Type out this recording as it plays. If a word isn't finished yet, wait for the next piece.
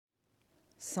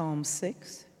Psalm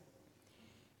 6.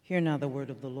 Hear now the word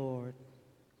of the Lord.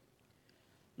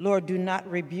 Lord, do not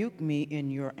rebuke me in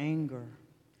your anger,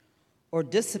 or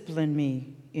discipline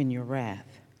me in your wrath.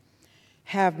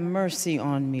 Have mercy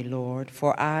on me, Lord,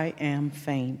 for I am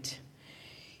faint.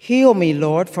 Heal me,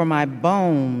 Lord, for my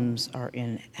bones are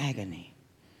in agony.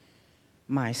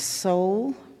 My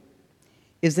soul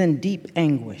is in deep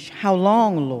anguish. How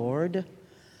long, Lord?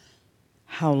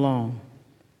 How long?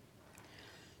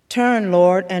 Turn,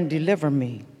 Lord, and deliver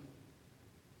me.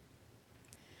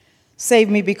 Save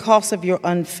me because of your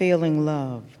unfailing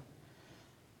love.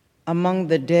 Among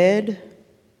the dead,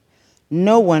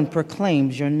 no one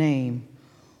proclaims your name.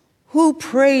 Who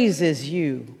praises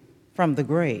you from the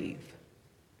grave?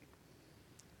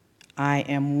 I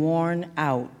am worn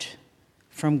out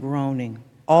from groaning.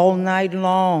 All night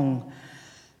long,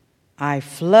 I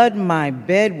flood my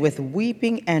bed with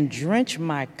weeping and drench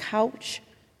my couch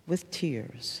with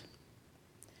tears.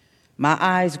 My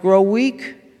eyes grow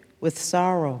weak with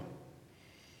sorrow.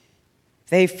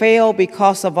 They fail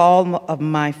because of all of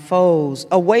my foes.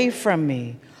 Away from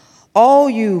me, all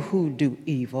you who do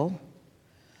evil.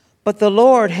 But the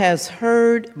Lord has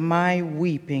heard my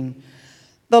weeping.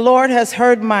 The Lord has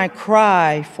heard my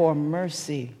cry for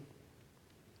mercy.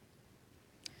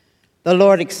 The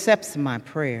Lord accepts my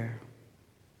prayer.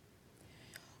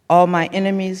 All my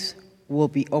enemies will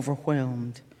be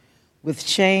overwhelmed with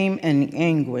shame and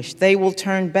anguish. They will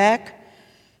turn back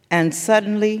and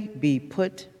suddenly be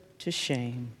put to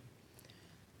shame.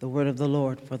 The word of the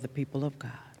Lord for the people of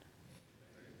God.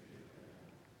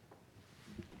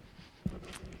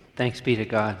 Thanks be to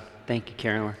God. Thank you,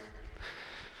 Carolyn.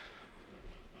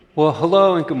 Well,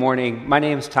 hello and good morning. My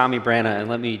name is Tommy Brana, and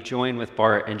let me join with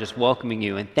Bart in just welcoming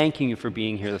you and thanking you for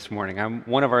being here this morning. I'm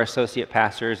one of our associate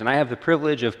pastors, and I have the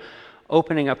privilege of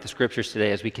opening up the scriptures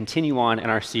today as we continue on in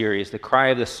our series, The Cry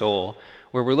of the Soul,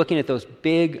 where we're looking at those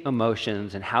big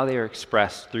emotions and how they are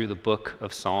expressed through the book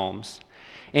of Psalms.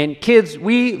 And kids,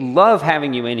 we love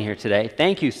having you in here today.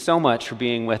 Thank you so much for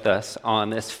being with us on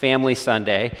this Family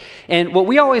Sunday. And what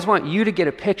we always want you to get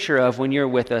a picture of when you're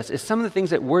with us is some of the things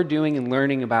that we're doing and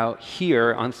learning about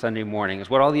here on Sunday morning, is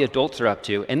what all the adults are up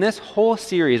to. And this whole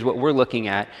series, what we're looking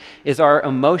at is our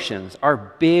emotions, our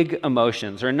big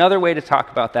emotions. Or another way to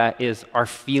talk about that is our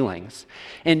feelings.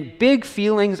 And big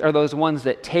feelings are those ones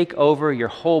that take over your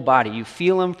whole body. You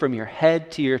feel them from your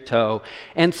head to your toe.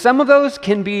 And some of those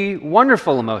can be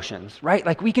wonderful emotions, right?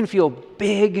 Like we can feel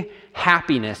big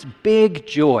happiness, big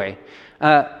joy.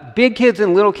 Big kids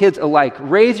and little kids alike,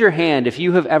 raise your hand if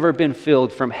you have ever been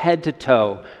filled from head to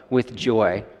toe with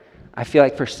joy. I feel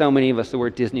like for so many of us, the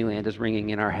word Disneyland is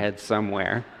ringing in our heads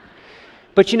somewhere.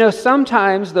 But you know,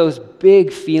 sometimes those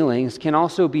big feelings can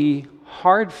also be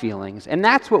hard feelings, and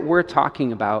that's what we're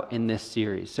talking about in this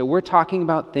series. So we're talking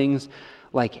about things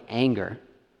like anger.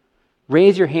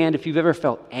 Raise your hand if you've ever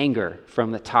felt anger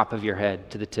from the top of your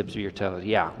head to the tips of your toes.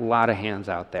 Yeah, a lot of hands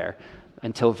out there.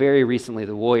 Until very recently,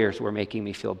 the Warriors were making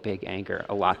me feel big anger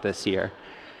a lot this year.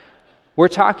 We're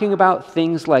talking about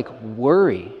things like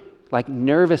worry, like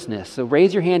nervousness. So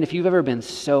raise your hand if you've ever been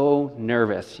so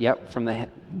nervous. Yep, from the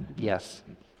head. Yes,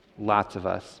 lots of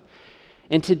us.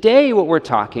 And today what we're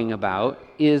talking about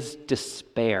is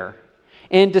despair.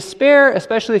 And despair,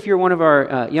 especially if you're one of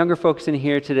our younger folks in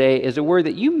here today, is a word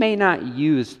that you may not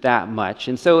use that much.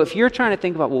 And so if you're trying to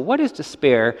think about, well, what is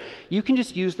despair? You can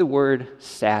just use the word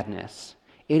sadness.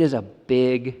 It is a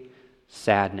big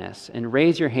sadness. And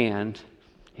raise your hand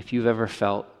if you've ever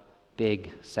felt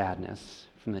big sadness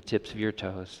from the tips of your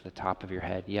toes to the top of your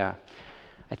head. Yeah,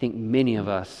 I think many of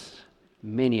us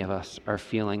are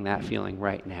feeling that feeling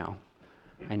right now.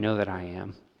 I know that I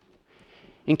am.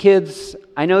 And kids,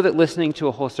 I know that listening to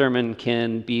a whole sermon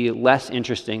can be less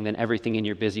interesting than everything in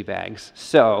your busy bags.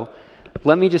 So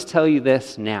let me just tell you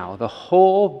this now. The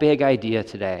whole big idea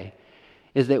today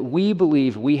is that we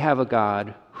believe we have a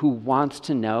God who wants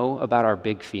to know about our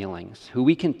big feelings, who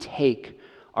we can take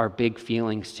our big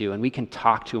feelings to, and we can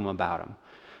talk to him about them.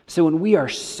 So when we are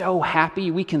so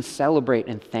happy, we can celebrate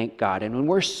and thank God. And when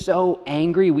we're so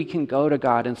angry, we can go to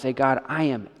God and say, God, I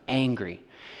am angry.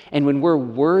 And when we're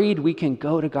worried, we can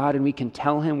go to God and we can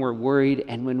tell him we're worried.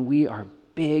 And when we are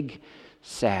big,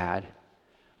 sad,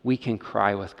 we can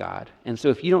cry with God. And so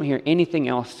if you don't hear anything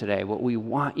else today, what we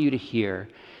want you to hear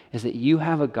is that you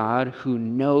have a God who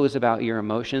knows about your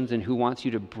emotions and who wants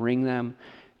you to bring them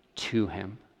to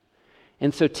him.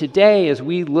 And so today, as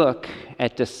we look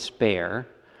at despair,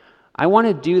 I want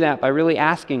to do that by really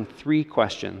asking 3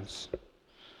 questions.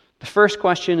 The first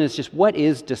question is just, what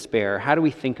is despair? How do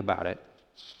we think about it?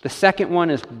 The second one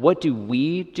is, what do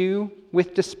we do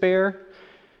with despair?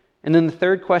 And then the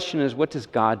third question is, what does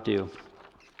God do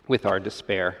with our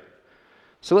despair.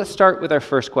 So let's start with our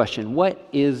first question. What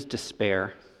is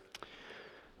despair?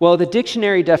 Well, the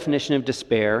dictionary definition of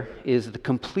despair is the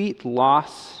complete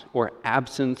loss or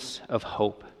absence of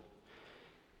hope.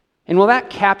 And while that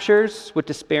captures what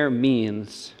despair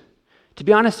means, to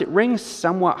be honest, it rings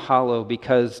somewhat hollow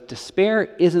because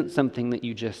despair isn't something that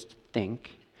you just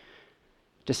think.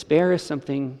 Despair is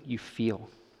something you feel.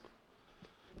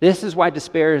 This is why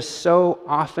despair is so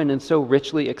often and so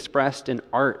richly expressed in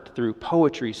art through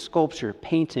poetry, sculpture,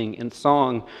 painting, and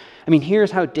song. I mean, here's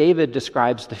how David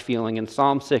describes the feeling in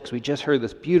Psalm 6. We just heard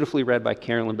this beautifully read by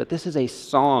Carolyn, but this is a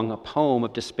song, a poem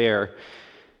of despair.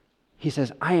 He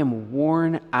says, "I am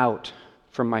worn out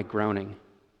from my groaning.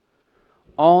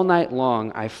 All night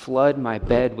long I flood my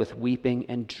bed with weeping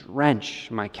and drench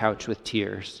my couch with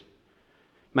tears.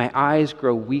 My eyes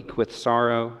grow weak with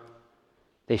sorrow.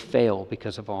 They fail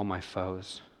because of all my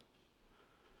foes."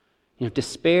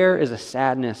 Despair is a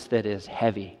sadness that is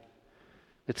heavy.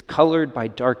 It's colored by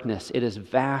darkness. It is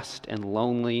vast and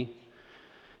lonely.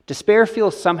 Despair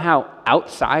feels somehow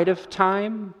outside of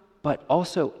time, but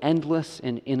also endless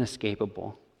and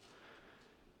inescapable.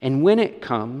 And when it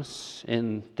comes,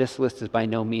 and this list is by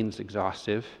no means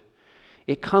exhaustive,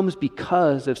 it comes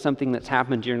because of something that's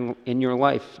happened in your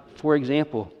life. For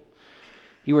example,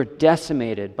 you are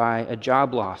decimated by a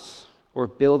job loss, or a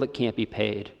bill that can't be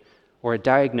paid, or a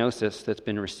diagnosis that's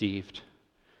been received.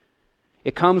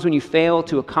 It comes when you fail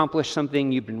to accomplish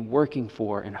something you've been working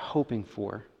for and hoping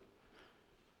for.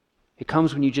 It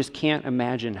comes when you just can't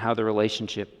imagine how the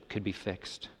relationship could be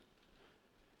fixed.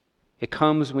 It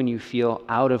comes when you feel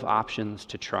out of options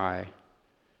to try,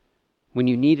 when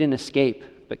you need an escape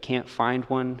but can't find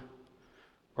one,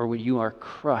 or when you are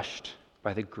crushed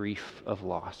by the grief of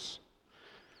loss.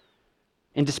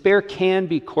 And despair can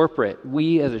be corporate.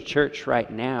 We as a church right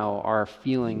now are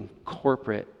feeling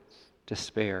corporate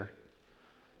despair.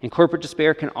 And corporate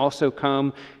despair can also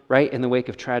come right in the wake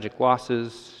of tragic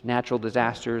losses, natural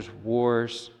disasters,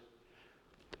 wars.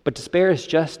 But despair is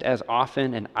just as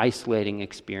often an isolating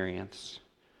experience.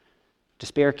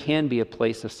 Despair can be a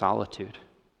place of solitude.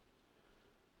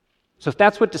 So if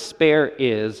that's what despair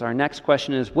is, our next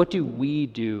question is, what do we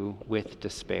do with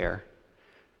despair?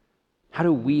 How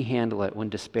do we handle it when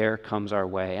despair comes our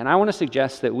way? And I want to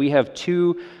suggest that we have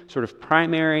two sort of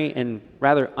primary and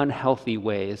rather unhealthy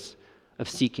ways of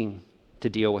seeking to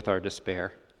deal with our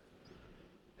despair.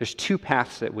 There's two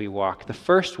paths that we walk. The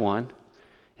first one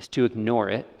is to ignore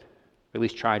it, or at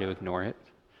least try to ignore it.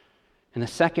 And the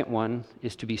second one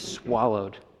is to be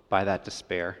swallowed by that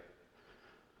despair.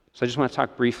 So I just want to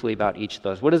talk briefly about each of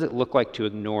those. What does it look like to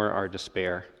ignore our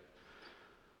despair?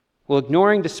 Well,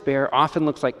 ignoring despair often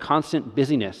looks like constant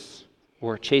busyness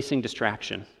or chasing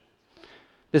distraction.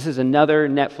 This is another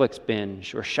Netflix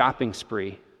binge or shopping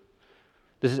spree.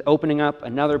 This is opening up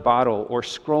another bottle or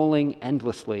scrolling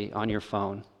endlessly on your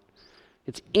phone.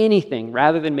 It's anything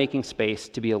rather than making space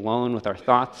to be alone with our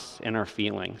thoughts and our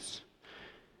feelings.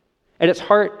 At its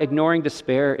heart, ignoring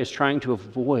despair is trying to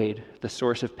avoid the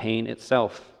source of pain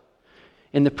itself.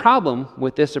 And the problem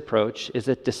with this approach is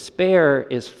that despair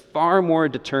is far more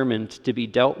determined to be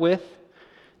dealt with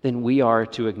than we are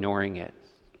to ignoring it.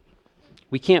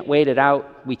 We can't wait it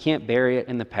out. We can't bury it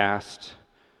in the past.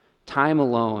 Time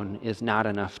alone is not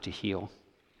enough to heal.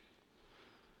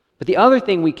 But the other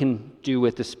thing we can do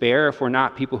with despair, if we're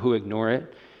not people who ignore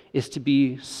it, is to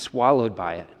be swallowed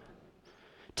by it,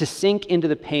 to sink into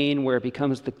the pain where it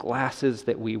becomes the glasses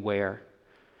that we wear,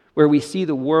 where we see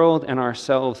the world and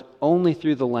ourselves only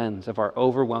through the lens of our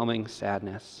overwhelming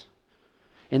sadness.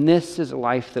 And this is a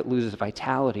life that loses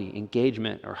vitality,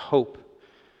 engagement, or hope.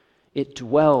 It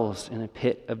dwells in a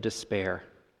pit of despair.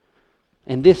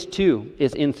 And this, too,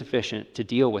 is insufficient to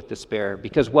deal with despair,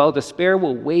 because while despair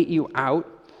will wait you out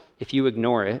if you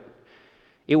ignore it,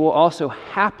 it will also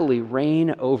happily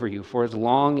reign over you for as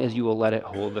long as you will let it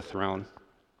hold the throne.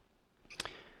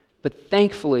 But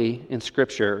thankfully, in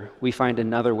Scripture, we find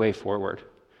another way forward,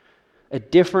 a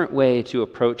different way to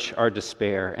approach our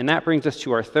despair. And that brings us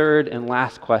to our third and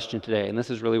last question today, and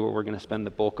this is really where we're going to spend the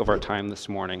bulk of our time this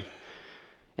morning.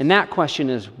 And that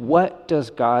question is, what does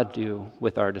God do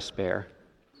with our despair?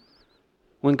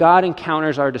 When God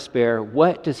encounters our despair,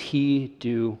 what does He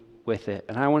do with it?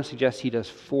 And I want to suggest He does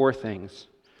four things.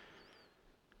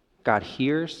 God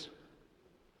hears,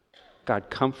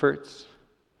 God comforts,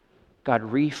 God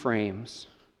reframes,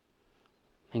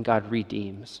 and God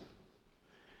redeems.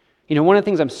 One of the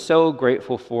things I'm so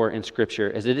grateful for in Scripture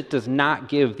is that it does not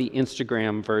give the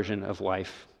Instagram version of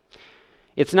life.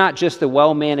 It's not just the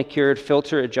well-manicured,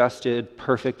 filter-adjusted,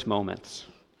 perfect moments.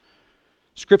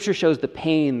 Scripture shows the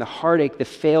pain, the heartache, the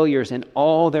failures in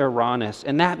all their rawness.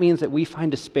 And that means that we find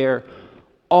despair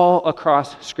all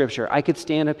across Scripture. I could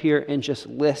stand up here and just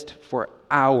list for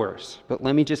hours, but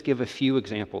let me just give a few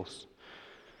examples.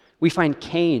 We find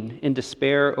Cain in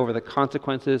despair over the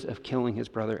consequences of killing his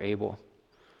brother Abel.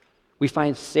 We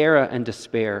find Sarah in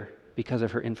despair because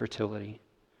of her infertility.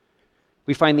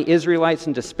 We find the Israelites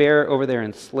in despair over their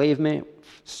enslavement,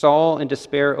 Saul in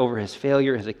despair over his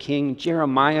failure as a king,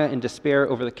 Jeremiah in despair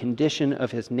over the condition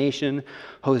of his nation,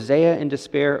 Hosea in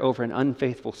despair over an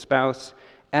unfaithful spouse,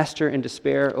 Esther in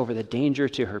despair over the danger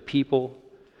to her people.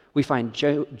 We find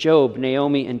Job,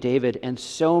 Naomi, and David, and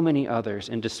so many others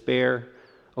in despair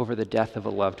over the death of a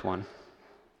loved one.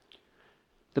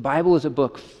 The Bible is a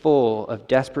book full of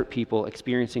desperate people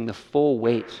experiencing the full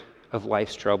weight of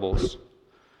life's troubles.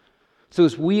 So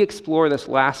as we explore this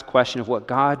last question of what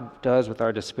God does with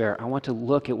our despair, I want to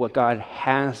look at what God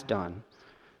has done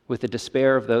with the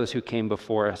despair of those who came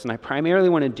before us. And I primarily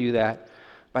want to do that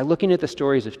by looking at the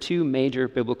stories of two major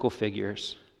biblical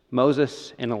figures,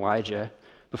 Moses and Elijah,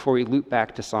 before we loop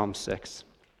back to Psalm 6.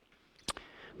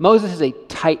 Moses is a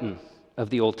titan of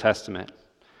the Old Testament.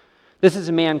 This is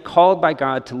a man called by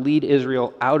God to lead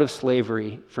Israel out of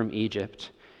slavery from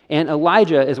Egypt. And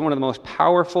Elijah is one of the most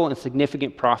powerful and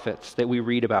significant prophets that we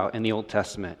read about in the Old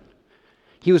Testament.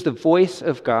 He was the voice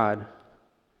of God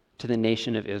to the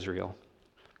nation of Israel.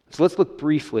 So let's look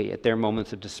briefly at their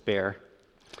moments of despair.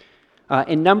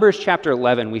 In Numbers chapter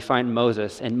 11, we find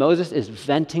Moses, and Moses is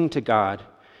venting to God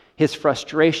his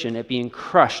frustration at being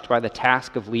crushed by the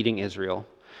task of leading Israel.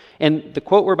 And the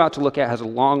quote we're about to look at has a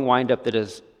long windup that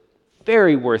is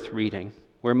very worth reading,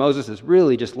 where Moses is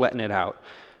really just letting it out.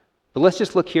 But let's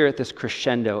just look here at this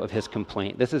crescendo of his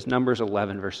complaint. This is Numbers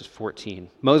 11, verses 14.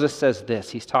 Moses says this.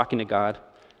 He's talking to God.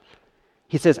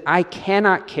 He says, "I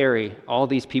cannot carry all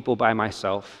these people by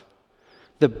myself.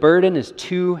 The burden is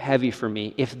too heavy for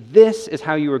me. If this is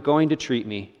how you are going to treat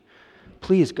me,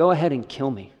 please go ahead and kill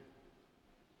me."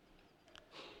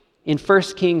 In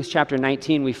 1 Kings chapter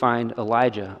 19, we find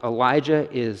Elijah. Elijah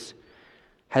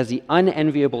has the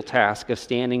unenviable task of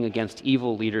standing against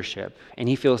evil leadership, and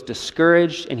he feels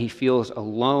discouraged and he feels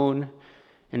alone.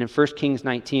 And in 1 Kings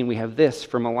 19, we have this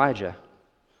from Elijah.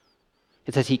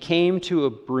 It says, "He came to a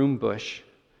broom bush,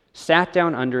 sat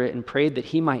down under it, and prayed that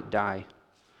he might die.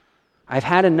 'I've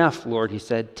had enough, Lord,' he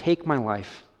said. 'Take my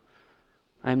life.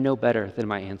 I am no better than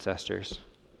my ancestors.'"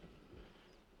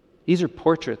 These are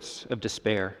portraits of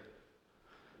despair.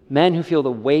 Men who feel the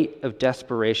weight of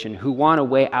desperation, who want a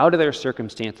way out of their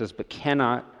circumstances but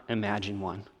cannot imagine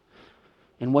one.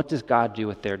 And what does God do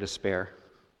with their despair?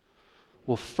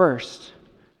 Well, first,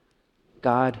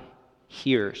 God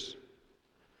hears.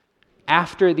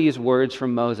 After these words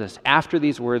from Moses, after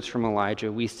these words from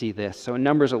Elijah, we see this. So in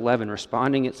Numbers 11,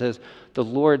 responding, it says, "The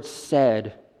Lord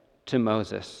said to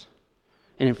Moses."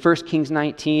 And in 1 Kings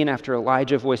 19, after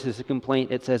Elijah voices a complaint,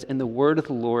 it says, "And the word of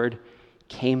the Lord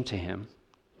came to him."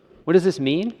 What does this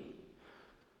mean?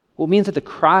 Well, it means that the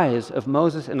cries of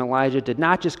Moses and Elijah did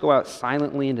not just go out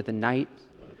silently into the night.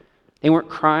 They weren't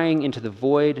crying into the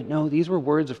void. No, these were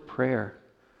words of prayer,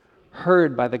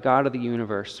 heard by the God of the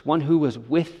universe, one who was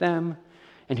with them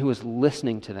and who was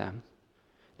listening to them.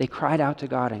 They cried out to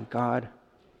God, and God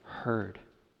heard.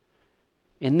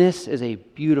 And this is a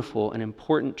beautiful and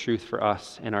important truth for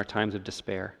us in our times of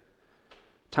despair,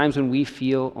 times when we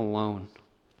feel alone.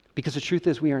 Because the truth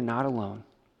is, we are not alone.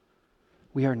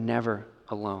 We are never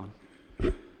alone.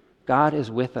 God is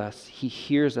with us. He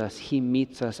hears us. He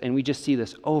meets us. And we just see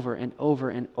this over and over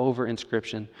and over in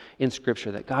Scripture,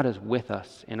 that God is with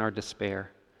us in our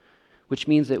despair, which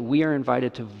means that we are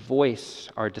invited to voice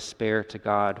our despair to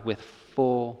God with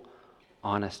full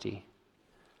honesty.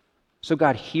 So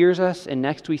God hears us, and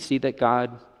next we see that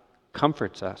God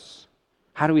comforts us.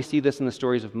 How do we see this in the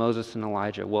stories of Moses and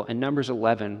Elijah? Well, in Numbers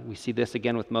 11, we see this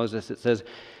again with Moses. It says,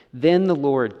 "Then the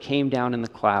Lord came down in the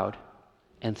cloud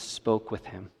and spoke with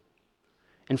him."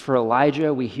 And for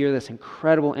Elijah, we hear this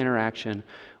incredible interaction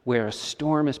where a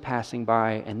storm is passing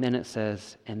by, and then it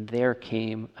says, "And there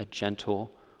came a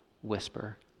gentle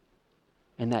whisper."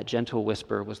 And that gentle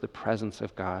whisper was the presence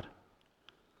of God.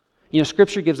 You know,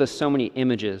 Scripture gives us so many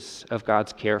images of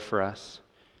God's care for us.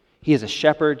 He is a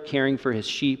shepherd caring for his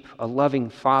sheep, a loving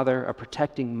father, a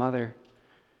protecting mother.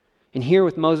 And here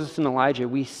with Moses and Elijah,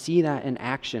 we see that in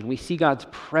action. We see God's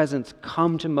presence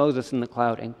come to Moses in the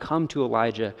cloud and come to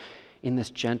Elijah in this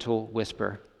gentle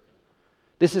whisper.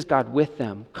 This is God with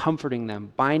them, comforting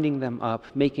them, binding them up,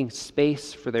 making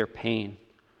space for their pain.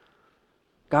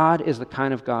 God is the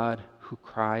kind of God who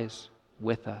cries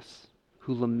with us,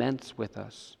 who laments with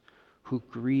us, who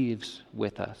grieves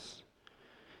with us.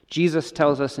 Jesus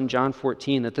tells us in John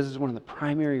 14 that this is one of the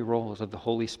primary roles of the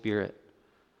Holy Spirit,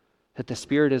 that the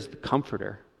Spirit is the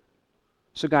comforter.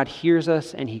 So God hears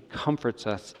us and he comforts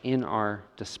us in our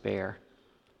despair.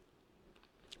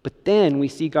 But then we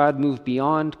see God move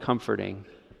beyond comforting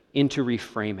into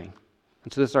reframing.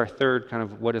 And so this is our third kind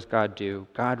of what does God do?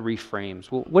 God reframes.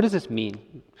 Well, what does this mean?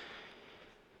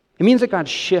 It means that God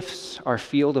shifts our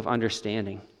field of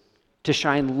understanding to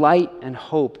shine light and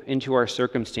hope into our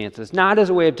circumstances, not as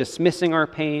a way of dismissing our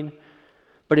pain,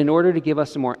 but in order to give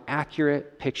us a more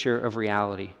accurate picture of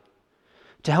reality,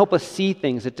 to help us see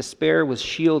things that despair was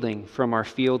shielding from our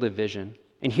field of vision.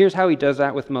 And here's how he does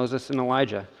that with Moses and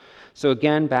Elijah. So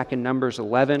again, back in Numbers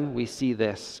 11, we see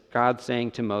this, God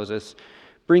saying to Moses,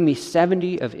 "Bring me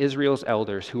 70 of Israel's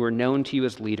elders who are known to you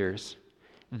as leaders.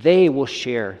 They will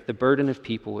share the burden of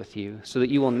people with you so that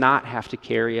you will not have to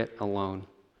carry it alone."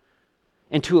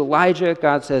 And to Elijah,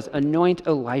 God says, "Anoint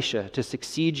Elisha to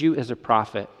succeed you as a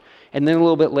prophet." And then a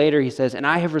little bit later, he says, "And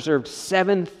I have reserved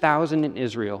 7,000 in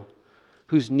Israel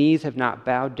whose knees have not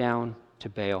bowed down to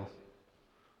Baal."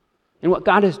 And what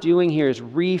God is doing here is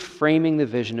reframing the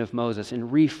vision of Moses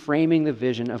and reframing the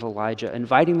vision of Elijah,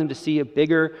 inviting them to see a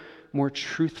bigger, more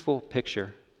truthful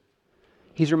picture.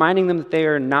 He's reminding them that they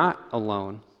are not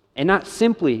alone, and not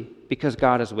simply because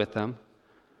God is with them,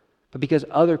 but because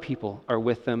other people are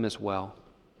with them as well.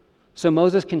 So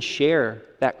Moses can share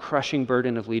that crushing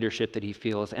burden of leadership that he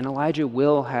feels, and Elijah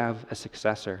will have a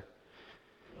successor.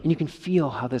 And you can feel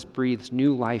how this breathes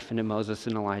new life into Moses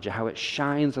and Elijah, how it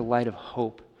shines a light of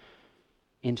hope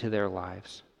into their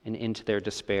lives and into their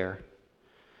despair.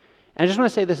 And I just want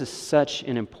to say this is such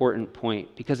an important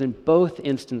point, because in both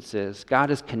instances,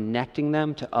 God is connecting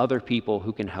them to other people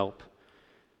who can help,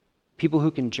 people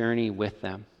who can journey with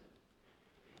them.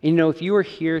 And if you are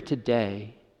here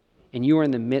today and you are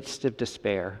in the midst of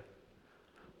despair,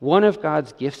 one of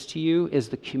God's gifts to you is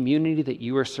the community that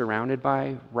you are surrounded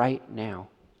by right now.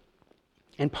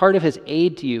 And part of his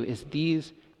aid to you is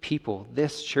these people,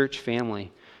 this church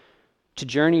family, to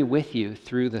journey with you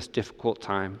through this difficult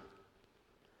time.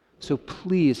 So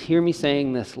please hear me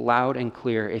saying this loud and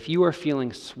clear. If you are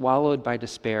feeling swallowed by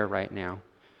despair right now,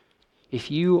 if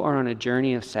you are on a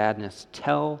journey of sadness,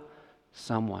 tell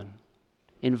someone.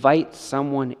 Invite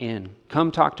someone in.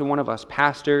 Come talk to one of us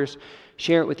pastors.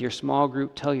 Share it with your small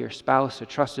group. Tell your spouse, a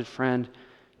trusted friend.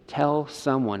 Tell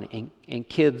someone. And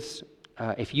kids,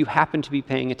 if you happen to be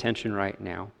paying attention right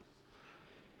now,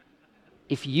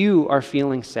 if you are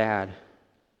feeling sad,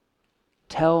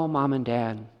 tell mom and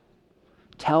dad.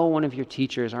 Tell one of your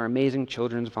teachers, our amazing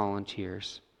children's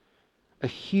volunteers. A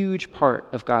huge part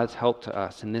of God's help to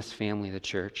us in this family, the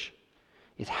church,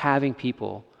 is having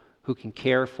people who can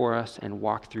care for us and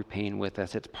walk through pain with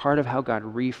us. It's part of how God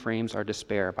reframes our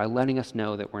despair by letting us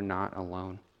know that we're not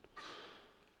alone.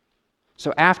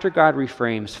 So after God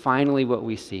reframes, finally what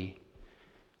we see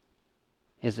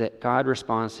is that God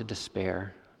responds to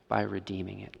despair by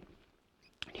redeeming it.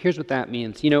 Here's what that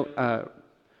means.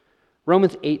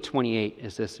 Romans 8:28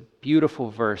 is this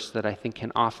beautiful verse that I think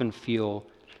can often feel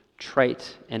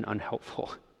trite and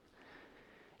unhelpful.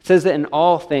 It says that in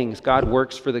all things, God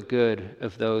works for the good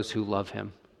of those who love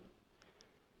him.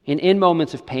 And in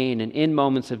moments of pain and in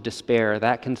moments of despair,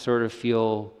 that can sort of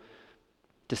feel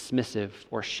dismissive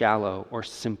or shallow or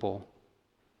simple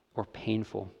or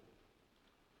painful.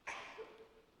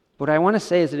 What I want to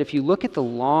say is that if you look at the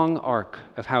long arc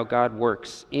of how God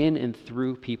works in and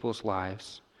through people's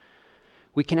lives,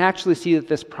 we can actually see that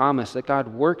this promise that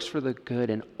God works for the good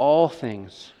in all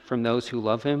things from those who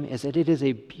love him is that it is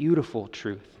a beautiful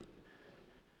truth.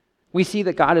 We see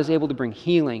that God is able to bring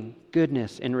healing,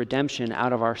 goodness, and redemption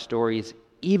out of our stories,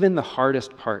 even the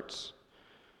hardest parts.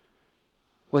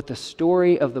 What the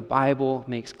story of the Bible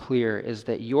makes clear is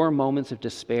that your moments of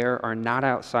despair are not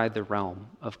outside the realm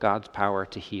of God's power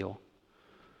to heal.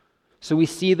 So we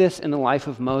see this in the life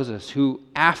of Moses, who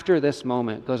after this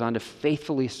moment goes on to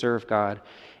faithfully serve God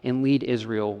and lead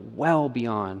Israel well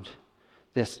beyond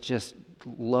this just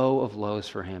low of lows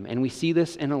for him. And we see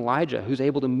this in Elijah, who's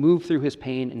able to move through his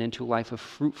pain and into a life of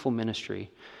fruitful ministry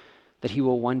that he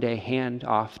will one day hand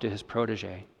off to his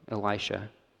protege, Elisha.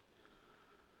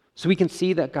 So we can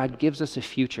see that God gives us a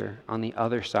future on the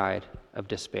other side of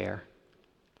despair.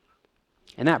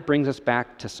 And that brings us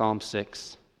back to Psalm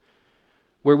 6,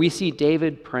 where we see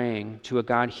David praying to a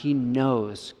God he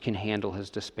knows can handle his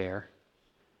despair.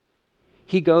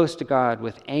 He goes to God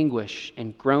with anguish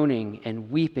and groaning and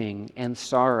weeping and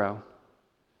sorrow.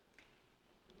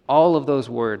 All of those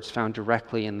words found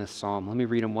directly in this psalm. Let me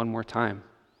read them one more time.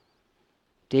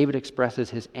 David expresses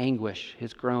his anguish,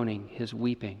 his groaning, his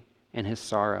weeping, and his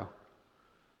sorrow.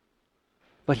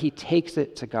 But he takes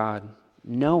it to God,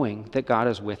 knowing that God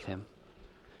is with him,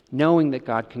 knowing that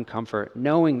God can comfort,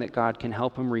 knowing that God can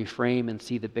help him reframe and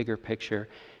see the bigger picture,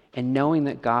 and knowing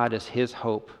that God is his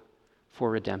hope for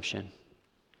redemption.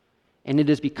 And it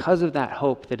is because of that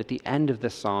hope that at the end of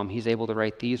this psalm, he's able to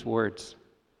write these words: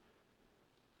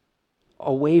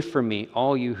 "Away from me,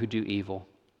 all you who do evil,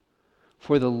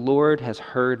 for the Lord has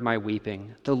heard my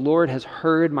weeping. The Lord has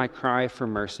heard my cry for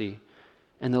mercy,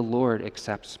 and the Lord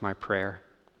accepts my prayer."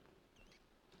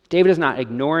 David is not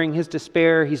ignoring his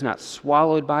despair. He's not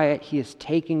swallowed by it. He is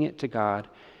taking it to God.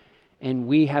 And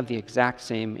we have the exact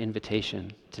same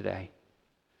invitation today.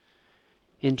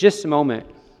 In just a moment,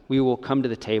 we will come to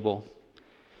the table.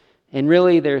 And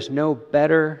really, there's no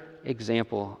better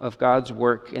example of God's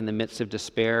work in the midst of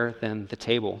despair than the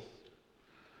table.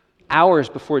 Hours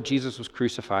before Jesus was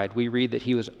crucified, we read that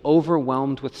he was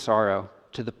overwhelmed with sorrow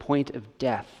to the point of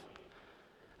death.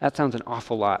 That sounds an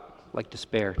awful lot like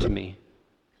despair to me.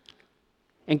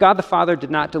 And God the Father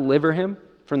did not deliver him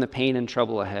from the pain and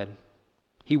trouble ahead.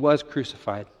 He was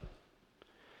crucified.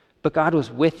 But God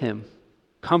was with him,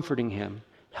 comforting him,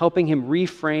 helping him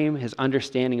reframe his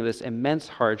understanding of this immense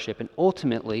hardship, and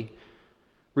ultimately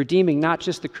redeeming not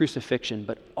just the crucifixion,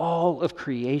 but all of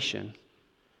creation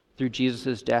through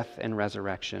Jesus' death and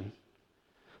resurrection.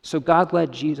 So God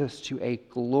led Jesus to a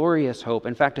glorious hope,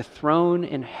 in fact, a throne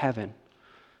in heaven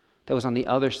that was on the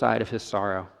other side of his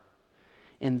sorrow.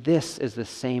 And this is the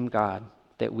same God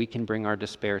that we can bring our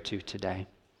despair to today.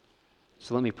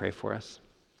 So let me pray for us.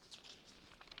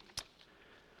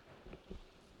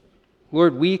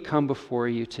 Lord, we come before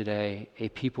you today, a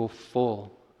people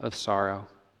full of sorrow.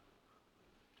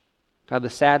 God, the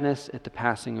sadness at the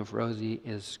passing of Rosie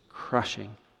is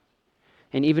crushing.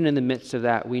 And even in the midst of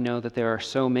that, we know that there are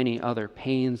so many other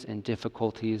pains and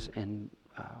difficulties and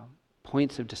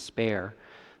points of despair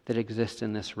that exist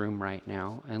in this room right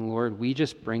now. And Lord, we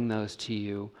just bring those to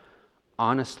you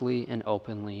honestly and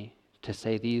openly to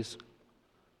say these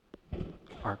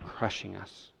are crushing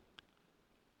us.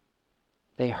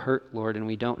 They hurt, Lord, and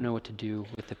we don't know what to do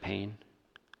with the pain.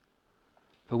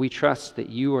 But we trust that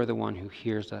you are the one who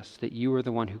hears us, that you are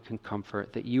the one who can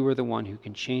comfort, that you are the one who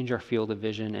can change our field of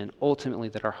vision, and ultimately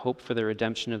that our hope for the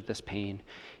redemption of this pain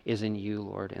is in you,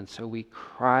 Lord. And so we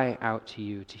cry out to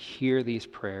you to hear these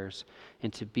prayers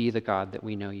and to be the God that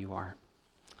we know you are.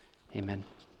 Amen.